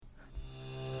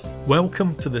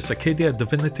Welcome to this Acadia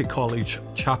Divinity College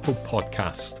Chapel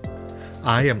podcast.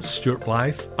 I am Stuart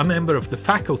Blythe, a member of the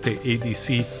faculty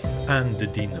ADC and the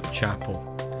Dean of Chapel.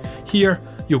 Here,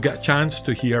 you'll get a chance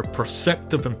to hear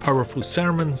perceptive and powerful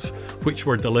sermons which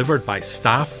were delivered by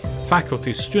staff,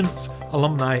 faculty, students,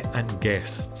 alumni and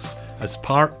guests as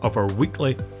part of our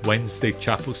weekly Wednesday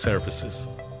chapel services.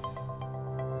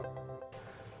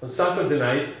 On Saturday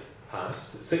night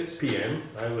past, at 6 p.m,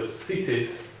 I was seated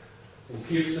in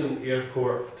Pearson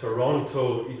Airport,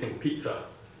 Toronto, eating pizza.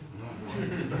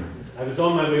 I was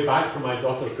on my way back from my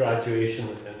daughter's graduation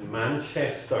in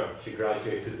Manchester. She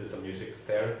graduated as a music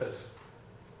therapist.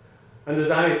 And as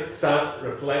I sat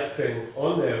reflecting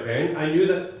on the event, I knew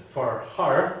that for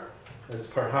her, as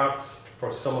perhaps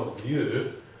for some of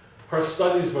you, her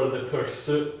studies were the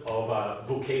pursuit of a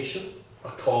vocation, a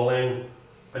calling,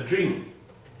 a dream.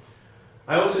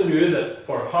 I also knew that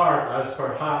for her, as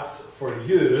perhaps for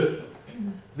you,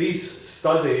 these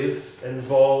studies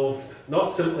involved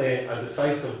not simply a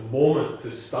decisive moment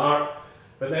to start,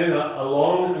 but then a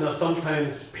long and a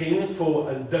sometimes painful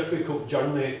and difficult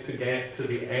journey to get to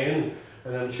the end.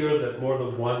 And I'm sure that more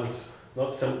than once,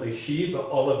 not simply she, but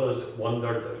all of us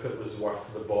wondered if it was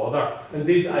worth the bother.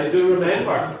 Indeed, I do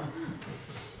remember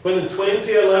when in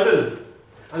 2011,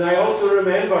 and I also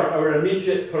remember our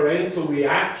immediate parental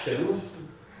reactions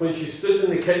when she stood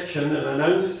in the kitchen and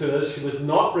announced to us she was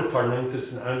not returning to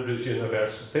St Andrews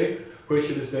University, where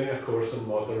she was doing a course in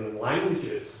modern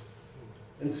languages.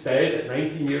 Instead, at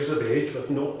 19 years of age,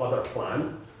 with no other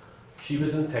plan, she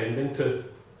was intending to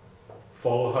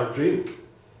follow her dream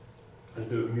and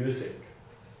do music.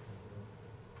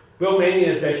 Well, many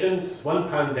additions, one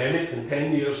pandemic, and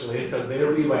 10 years later,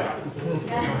 there we were.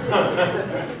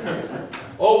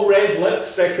 All red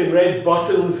lipstick and red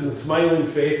buttons and smiling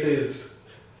faces.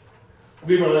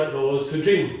 We were like those who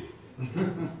dream.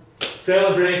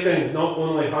 Celebrating not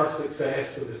only her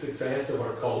success, but the success of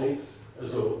her colleagues,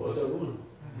 as though it was our own.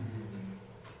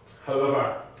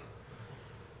 However,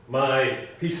 my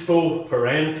peaceful,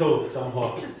 parental,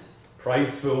 somewhat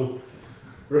prideful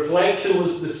reflection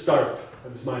was disturbed.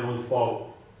 It was my own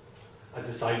fault. I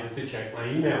decided to check my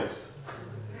emails,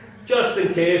 just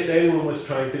in case anyone was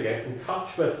trying to get in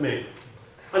touch with me.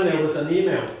 And there was an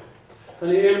email. And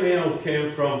the email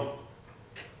came from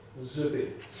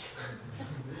Zuby.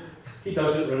 He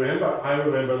doesn't remember. I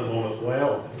remember the moment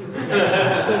well.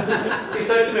 He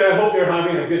said to me, "I hope you're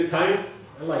having a good time."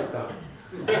 I like that.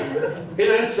 He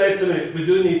then said to me, "We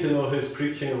do need to know who's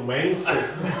preaching on Wednesday."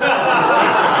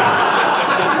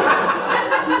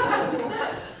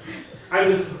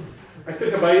 I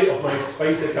took a bite of my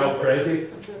spicy calpresi,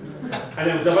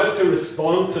 and I was about to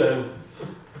respond to him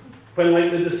when,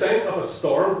 like the descent of a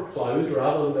storm cloud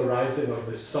rather than the rising of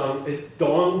the sun, it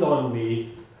dawned on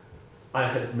me I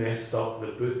had messed up the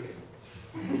bookings.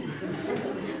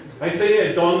 I say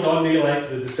it dawned on me like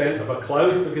the descent of a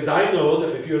cloud because I know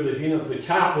that if you're the dean of the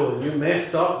chapel and you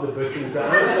mess up the bookings, the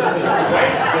answer to the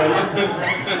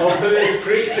question of who is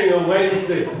preaching on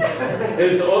Wednesday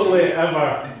is only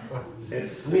ever,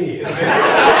 it's me.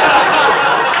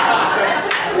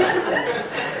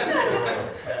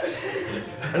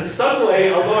 And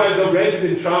suddenly, although I'd already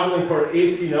been travelling for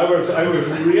 18 hours, I was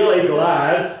really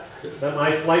glad that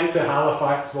my flight to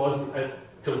Halifax wasn't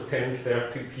until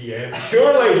 10:30 p.m.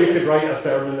 Surely we could write a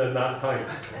sermon in that time.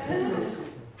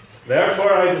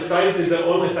 Therefore, I decided the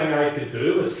only thing I could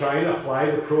do was try and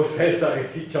apply the process that I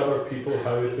teach other people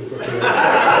how to prepare.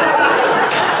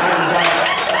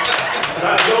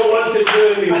 That's no one could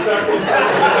do in these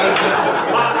circumstances.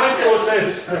 My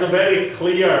process has a very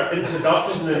clear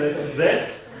introduction, and it's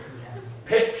this.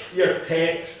 Pick your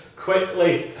text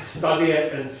quickly, study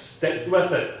it, and stick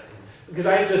with it. Because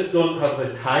I just don't have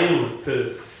the time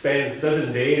to spend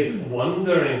 7 days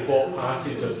wondering what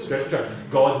passage of Scripture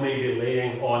God may be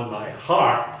laying on my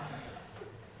heart.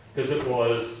 Because it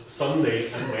was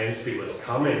Sunday and Wednesday was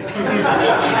coming.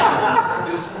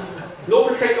 No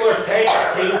particular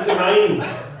text came to mind.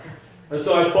 And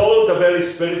so I followed a very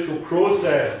spiritual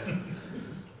process.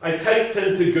 I typed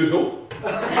into Google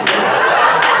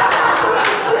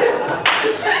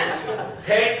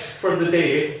text for the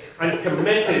day and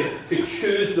committed to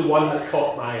choose the one that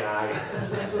caught my eye.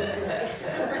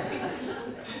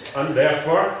 And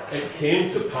therefore, it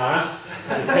came to pass,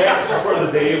 the text for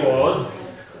the day was,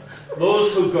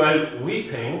 "Those who go out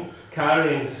weeping,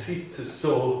 carrying seed to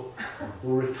sow,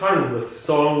 will return with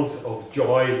songs of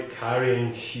joy,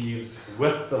 carrying sheaves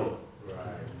with them."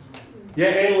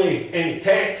 Yet any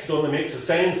text only makes a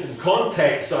sense in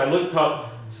context, so I looked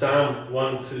up Psalm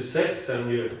 126, and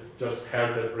you just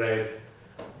heard it read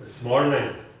this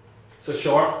morning. It's a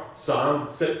short psalm,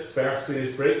 6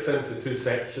 verses, breaks into 2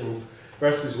 sections.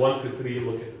 Verses 1 to 3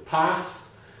 look at the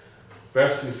past.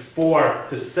 Verses 4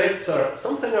 to 6 are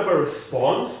something of a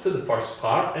response to the first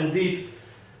part. Indeed,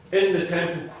 in the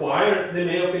temple choir, they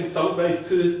may have been sung by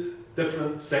 2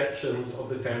 different sections of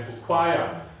the temple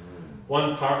choir.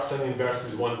 One part singing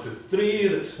verses 1 to 3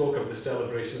 that spoke of the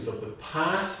celebrations of the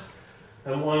past,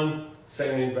 and one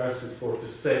singing verses 4 to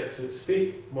 6 that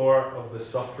speak more of the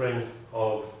suffering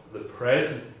of the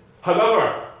present.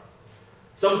 However,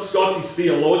 some Scottish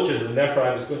theologian, and therefore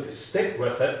I was going to stick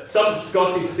with it, some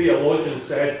Scottish theologian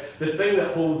said the thing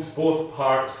that holds both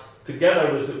parts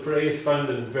together was the phrase found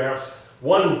in verse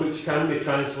 1, which can be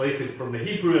translated from the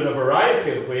Hebrew in a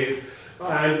variety of ways,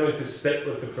 but I'm going to stick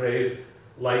with the phrase,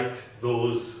 like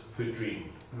those who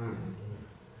dream.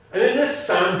 And in this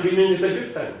psalm, dreaming is a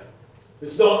good thing.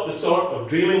 It's not the sort of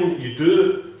dreaming you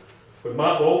do when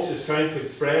Matt Walsh is trying to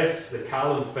express the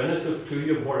cal infinitive to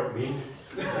you, what it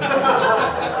means.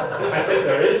 I think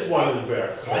there is one in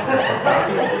verse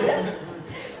 1.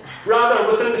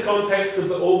 Rather, within the context of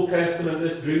the Old Testament,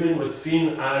 this dreaming was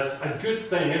seen as a good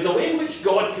thing, as a way in which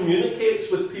God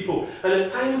communicates with people, and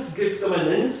at times gives them an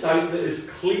insight that is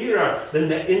clearer than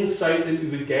the insight that we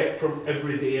would get from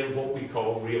everyday and what we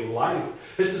call real life.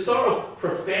 It's a sort of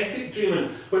prophetic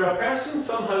dreaming, where a person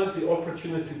somehow has the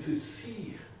opportunity to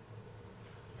see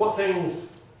what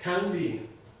things can be,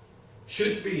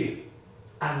 should be,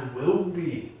 and will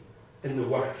be in the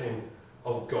working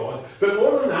of God. But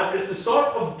more than that, it's the sort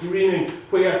of dreaming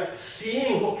where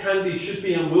seeing what can be, should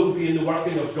be, and will be in the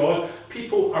working of God,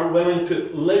 people are willing to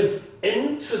live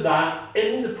into that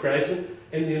in the present,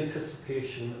 in the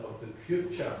anticipation of the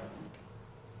future.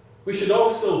 We should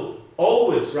also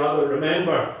always rather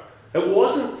remember it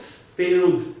wasn't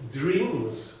Pharaoh's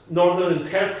dreams nor their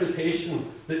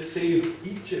interpretation that saved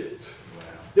Egypt.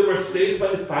 They were saved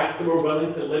by the fact they were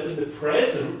willing to live in the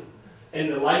present in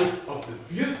the light of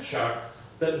the future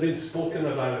that had been spoken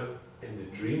about in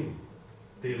the dream.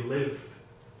 They lived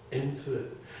into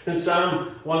it. In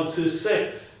Psalm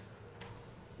 126,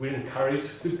 we're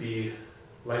encouraged to be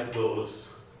like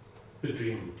those who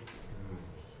dream.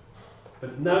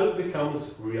 But now it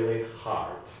becomes really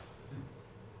hard.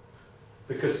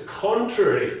 Because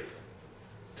contrary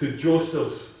to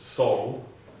Joseph's song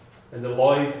in the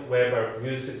Lloyd Webber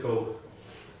musical,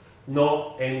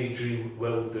 Not Any Dream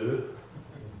Will Do,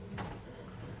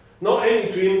 not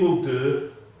any dream will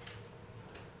do,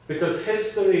 because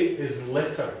history is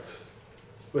littered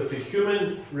with the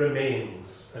human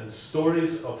remains and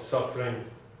stories of suffering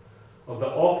of the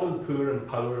often poor and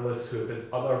powerless who have had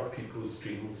other people's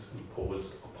dreams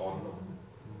imposed upon them.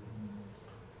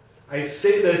 I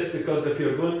say this because if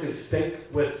you're going to stick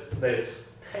with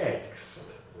this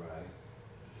text,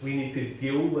 we need to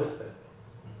deal with it.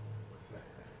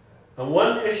 And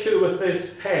one issue with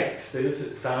this text is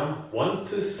that Psalm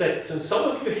 126, and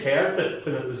some of you heard it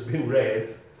when it was being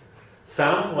read,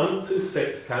 Psalm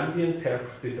 126 can be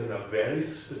interpreted in a very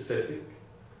specific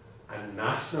and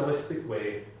nationalistic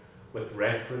way with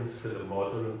reference to the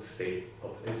modern state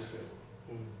of Israel.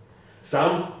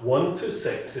 Psalm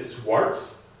 126, its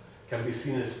words can be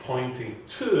seen as pointing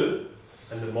to,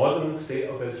 and the modern state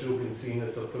of Israel being seen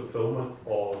as a fulfillment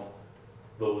of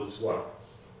those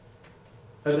words.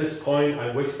 At this point, I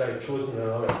wished I'd chosen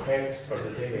another text for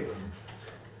today.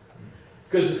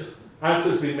 Because, as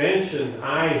has been mentioned,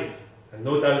 I, and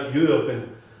no doubt you, have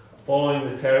been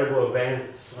following the terrible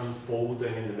events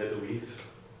unfolding in the Middle East.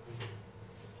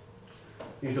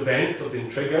 These events have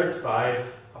been triggered by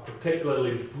a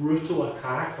particularly brutal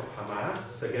attack of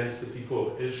Hamas against the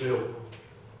people of Israel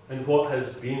in what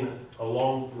has been a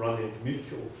long-running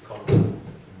mutual conflict.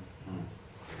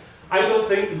 I don't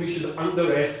think we should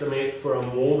underestimate for a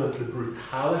moment the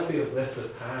brutality of this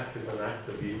attack as an act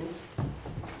of evil.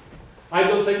 I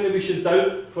don't think that we should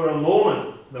doubt for a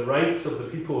moment the rights of the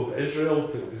people of Israel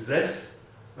to exist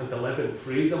and to live in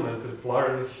freedom and to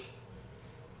flourish.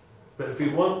 But if we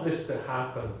want this to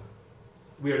happen,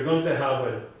 we are going to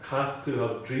have to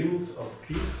have dreams of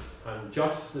peace and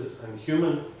justice and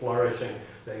human flourishing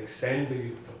that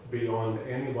extend beyond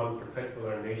any one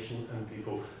particular nation and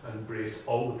people and embrace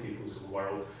all the peoples of the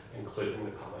world, including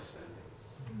the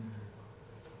Palestinians.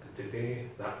 And today,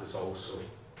 that is also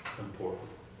important.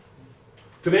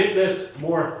 To make this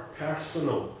more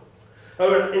personal,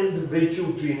 our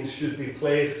individual dreams should be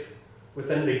placed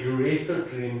within the greater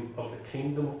dream of the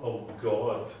kingdom of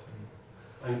God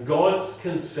and God's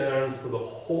concern for the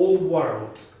whole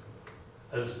world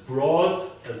as broad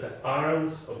as the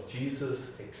arms of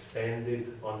Jesus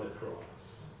extended on the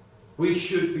cross. We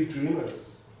should be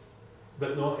dreamers,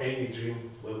 but not any dream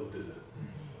will do.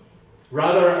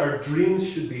 Rather, our dreams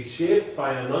should be shaped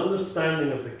by an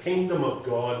understanding of the kingdom of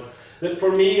God that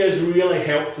for me is really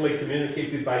helpfully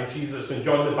communicated by Jesus when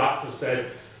John the Baptist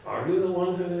said, "Are you the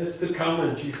one who is to come?"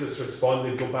 And Jesus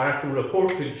responded, "Go back and report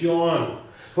to John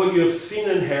what you have seen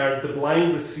and heard. The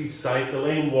blind receive sight, the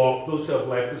lame walk, those who have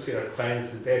leprosy are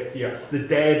cleansed, the deaf hear, the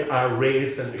dead are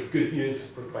raised, and the good news is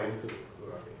proclaimed to the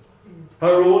poor."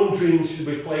 Our own dreams should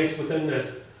be placed within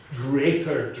this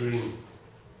greater dream.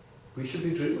 We should be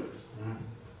dreamers.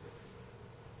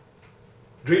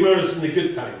 Dreamers in the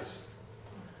good times.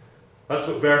 That's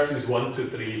what verses 1 to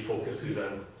 3 focuses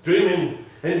on. Dreaming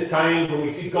in the time when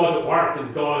we see God at work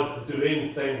and God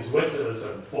doing things with us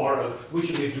and for us. We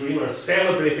should be dreamers,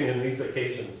 celebrating in these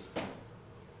occasions.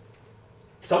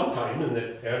 Sometime in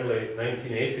the early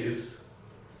 1980s,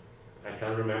 I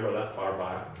can't remember that far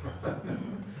back,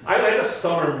 I led a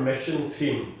summer mission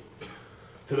team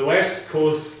to the west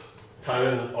coast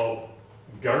town of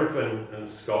Girvan in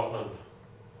Scotland.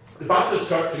 The Baptist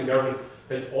Church in Girvan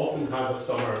had often had a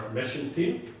summer mission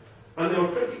team, and they were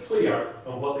pretty clear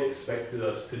on what they expected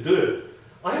us to do.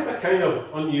 I had a kind of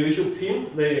unusual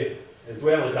team. They, as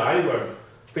well as I, were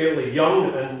fairly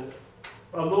young, and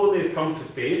although they'd come to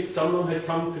faith, some of them had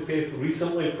come to faith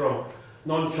recently from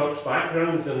non-church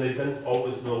backgrounds, and they didn't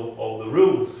always know all the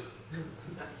rules.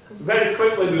 Very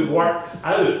quickly we worked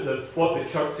out that what the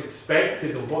church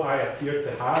expected and what I appeared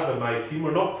to have in my team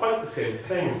were not quite the same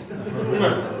thing.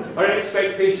 Our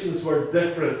expectations were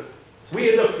different. We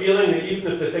had a feeling that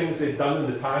even if the things they'd done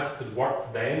in the past had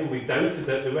worked then, we doubted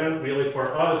that they weren't really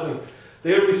for us. And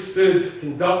there we stood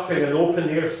conducting an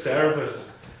open-air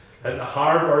service at the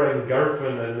harbour in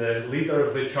Girvan, and the leader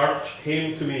of the church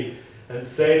came to me and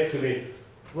said to me,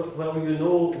 "Well, you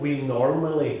know, we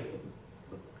normally..."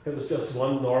 It was just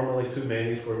one normally too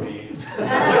many for me.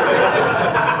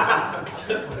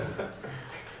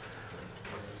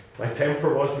 My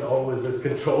temper wasn't always as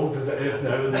controlled as it is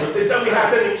now in those days, and we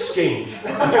had an exchange.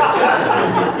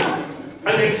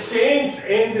 And the exchange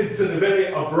ended to the very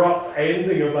abrupt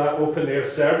ending of that open-air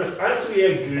service, as we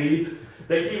agreed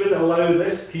that he would allow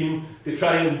this team to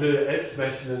try and do its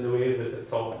mission in the way that it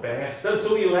thought best. And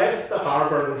so we left the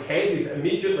harbour and headed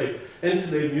immediately into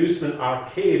the amusement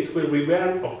arcade, where we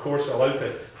weren't, of course, allowed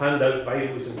to hand out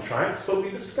Bibles and tracts, but we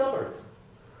discovered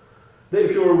that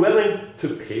if you were willing to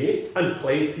pay and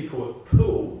play people at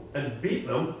pool and beat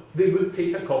them, they would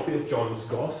take a copy of John's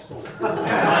Gospel.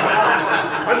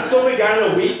 And so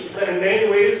began a week that in many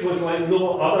ways was like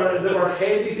no other. There were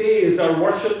heady days, our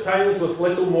worship times with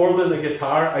little more than a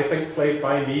guitar, I think played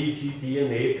by me, G, D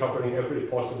and A, covering every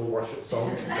possible worship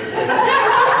song.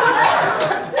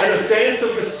 And a sense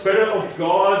of the Spirit of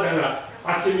God, and a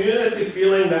community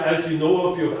feeling that, as you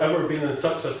know, if you've ever been in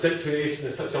such a situation,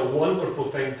 is such a wonderful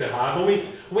thing to have. And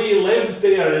we lived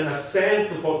there in a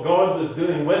sense of what God was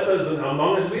doing with us and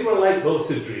among us. We were like those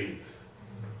who dreamed.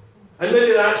 And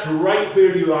maybe that's right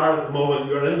where you are at the moment.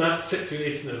 You're in that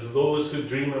situation as those who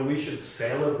dream, and we should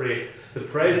celebrate the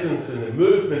presence and the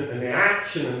movement and the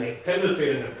action and the activity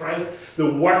and the presence,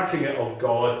 the working of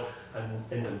God and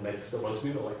in the midst of us.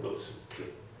 We were like those who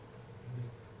dream.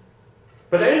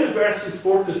 But then in verses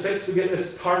 4 to 6 we get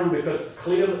this turn, because it's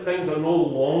clear that things are no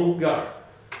longer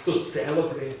so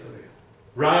celebratory.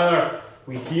 Rather,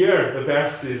 we hear the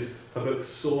verses about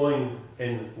sowing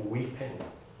in weeping.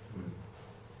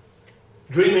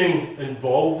 Dreaming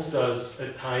involves us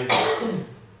at times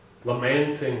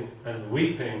lamenting and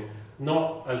weeping,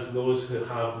 not as those who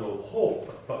have no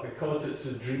hope, but because it's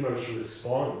a dreamer's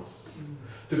response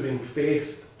to being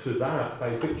faced to that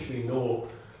by which we know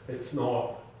it's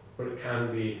not where it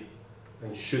can be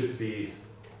and should be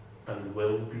and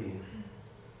will be.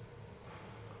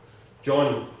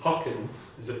 John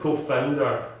Hawkins is a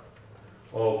co-founder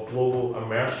of Global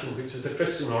Immersion, which is a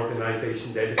Christian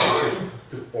organisation dedicated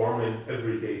to forming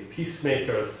everyday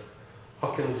peacemakers.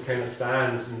 Hawkins kind of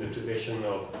stands in the tradition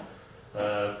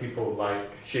of people like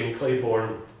Shane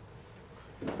Claiborne,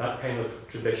 that kind of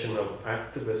tradition of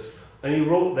activists. And he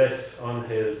wrote this on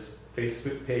his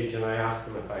Facebook page, and I asked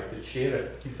him if I could share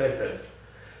it. He said this: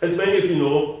 "As many of you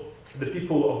know, the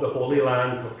people of the Holy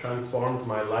Land have transformed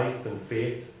my life and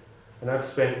faith, and I've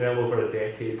spent well over a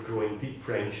decade growing deep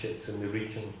friendships in the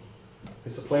region.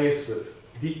 It's a place with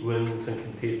deep wounds and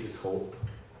contagious hope,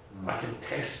 a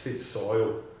contested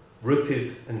soil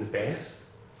rooted in the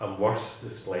best and worst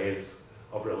displays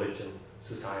of religion,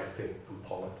 society and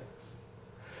politics.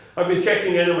 I've been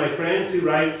checking in on my friends," he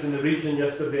writes, "in the region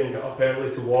yesterday and got up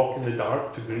early to walk in the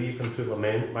dark, to grieve and to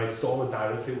lament. My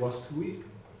solidarity was to weep.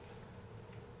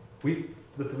 Weep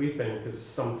with weeping, because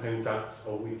sometimes that's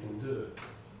all we can do."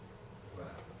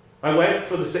 I wept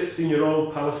for the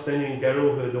 16-year-old Palestinian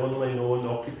girl who had only known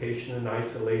occupation and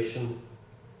isolation,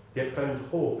 yet found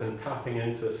hope in tapping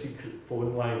into a secret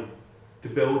phone line to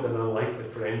build an unlikely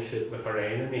friendship with her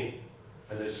enemy,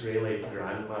 an Israeli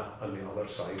grandma on the other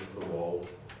side of the wall.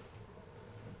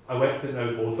 I wept that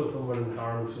now both of them were in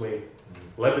harm's way,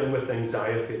 living with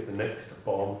anxiety of the next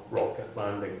bomb rocket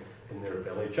landing in their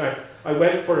village. I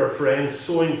wept for her friends,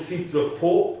 sowing seeds of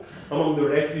hope among the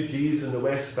refugees in the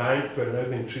West Bank who are now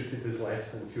being treated as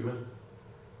less than human.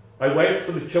 I wept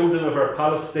for the children of our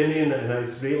Palestinian and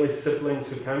Israeli siblings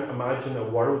who can't imagine a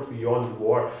world beyond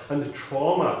war and the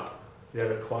trauma they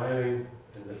are acquiring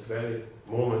in this very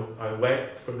moment. I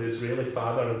wept for the Israeli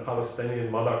father and Palestinian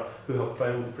mother who have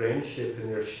found friendship in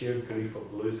their shared grief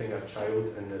of losing a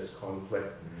child in this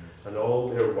conflict and all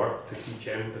their work to teach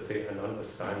empathy and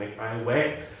understanding. I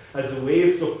wept as the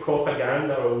waves of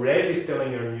propaganda are already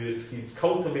filling our news feeds,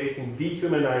 cultivating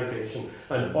dehumanization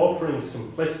and offering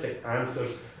simplistic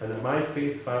answers, and that my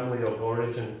faith family of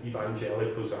origin,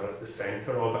 evangelicals, are at the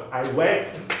centre of it. I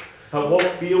wept at what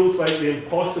feels like the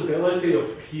impossibility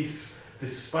of peace,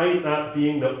 despite that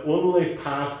being the only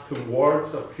path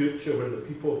towards a future where the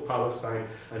people of Palestine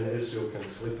and Israel can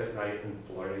sleep at night and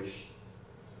flourish.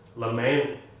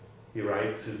 Lament, he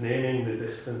writes, is naming the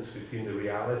distance between the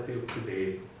reality of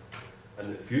today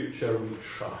and the future we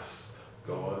trust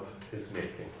God is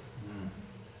making.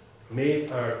 May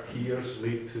our tears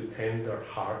lead to tender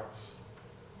hearts,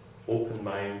 open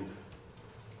mind,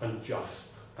 and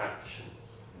just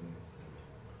actions.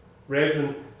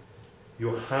 Reverend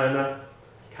Johanna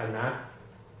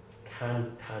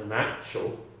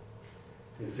Cantanacho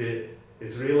is the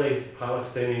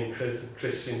Israeli-Palestinian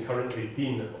Christian, currently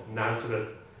Dean of Nazareth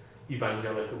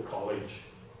Evangelical College.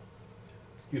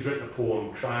 He's written a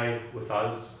poem, Cry With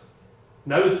Us.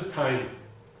 Now is the time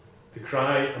to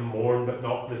cry and mourn, but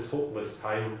not this hopeless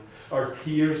time. Our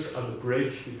tears are the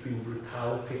bridge between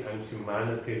brutality and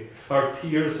humanity. Our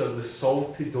tears are the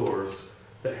salty doors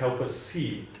that help us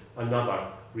see another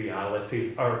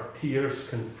reality. Our tears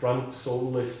confront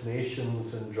soulless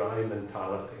nations and dry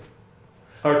mentality.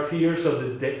 Our tears are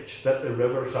the ditch that the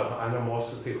rivers of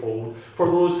animosity hold. For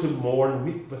those who mourn,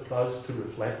 weep with us to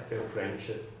reflect their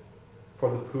friendship.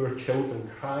 For the poor children,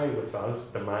 cry with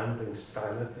us, demanding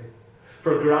sanity.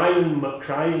 For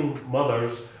crying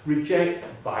mothers, reject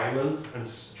violence and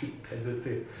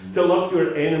stupidity. To love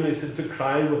your enemies and to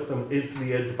cry with them is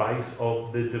the advice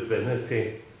of the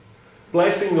Divinity.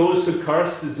 Blessing those who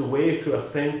curse is a way to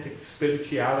authentic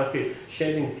spirituality.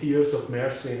 Shedding tears of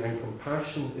mercy and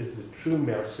compassion is the true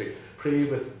mercy. Pray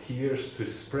with tears to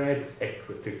spread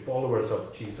equity. Followers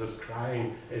of Jesus,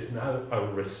 crying is now our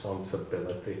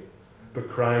responsibility. But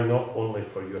cry not only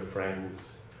for your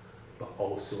friends, but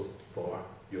also for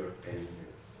your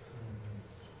enemies.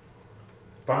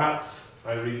 Perhaps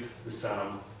I read the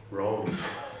psalm wrong,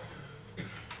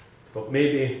 but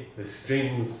maybe the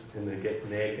streams in the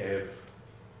Negev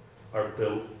are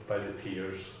built by the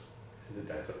tears in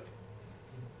the desert.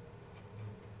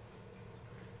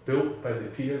 Built by the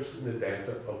tears in the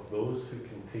desert of those who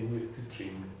continue to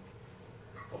dream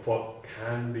of what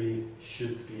can be,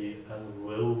 should be, and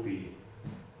will be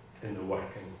in the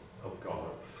working of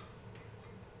God.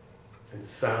 In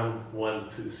Psalm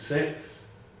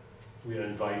 126, we are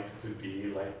invited to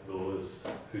be like those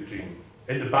who dream.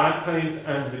 In the bad times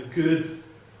and the good,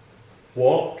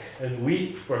 walk and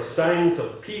weep for signs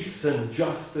of peace and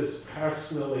justice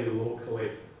personally,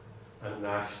 locally, and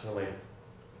nationally.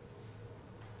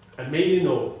 And may you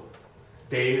know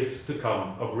days to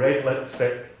come of red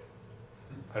lipstick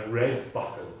and red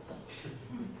buttons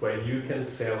when you can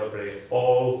celebrate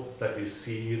all that you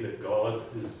see that God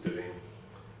is doing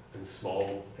in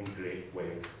small and great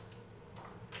ways.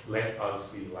 Let us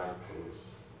be like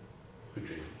those who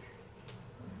dream.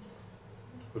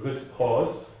 We're going to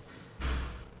pause,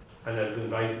 and I would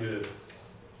invite you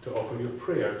to offer your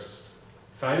prayers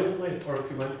silently, or if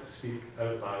you want to speak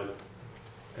out loud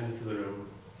into the room,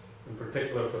 in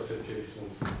particular for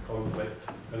situations of conflict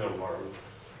in our world.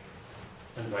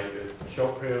 I invite you,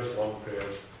 short prayers, long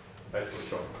prayers, let's say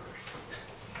short prayers.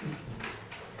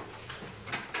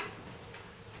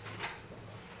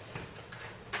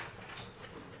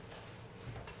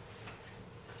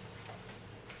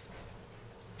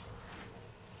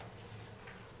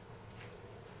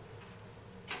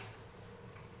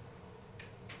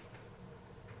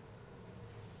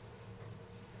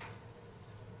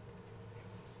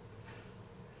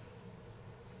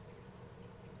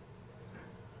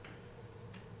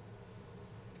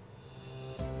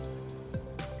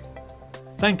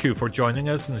 Thank you for joining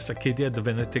us in this Acadia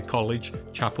Divinity College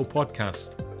Chapel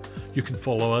podcast. You can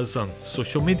follow us on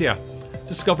social media.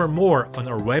 Discover more on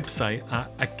our website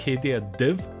at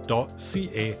acadiadiv.ca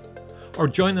or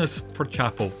join us for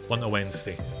chapel on a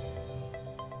Wednesday.